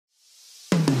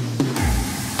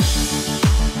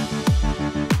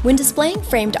When displaying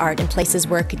framed art in places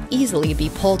where it could easily be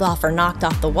pulled off or knocked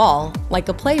off the wall, like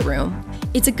a playroom,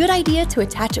 it's a good idea to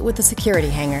attach it with a security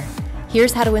hanger.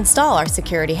 Here's how to install our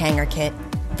security hanger kit.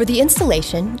 For the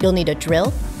installation, you'll need a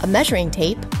drill, a measuring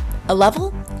tape, a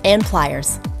level, and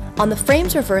pliers. On the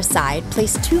frame's reverse side,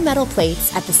 place 2 metal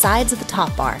plates at the sides of the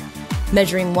top bar,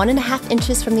 measuring 1.5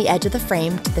 inches from the edge of the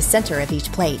frame to the center of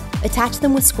each plate. Attach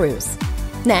them with screws.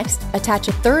 Next, attach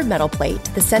a 3rd metal plate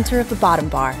to the center of the bottom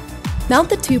bar. Mount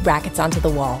the 2 brackets onto the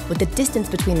wall with the distance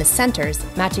between the centers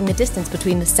matching the distance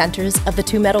between the centers of the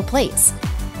 2 metal plates.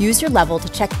 Use your level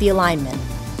to check the alignment,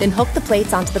 then hook the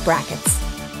plates onto the brackets.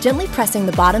 Gently pressing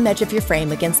the bottom edge of your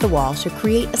frame against the wall should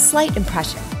create a slight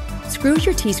impression. Screw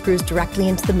your T-screws directly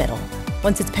into the middle.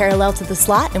 Once it's parallel to the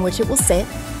slot in which it will sit,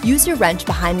 use your wrench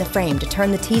behind the frame to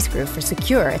turn the T-screw for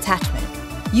secure attachment.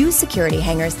 Use security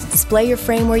hangers to display your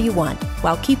frame where you want,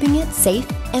 while keeping it safe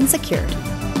and secured.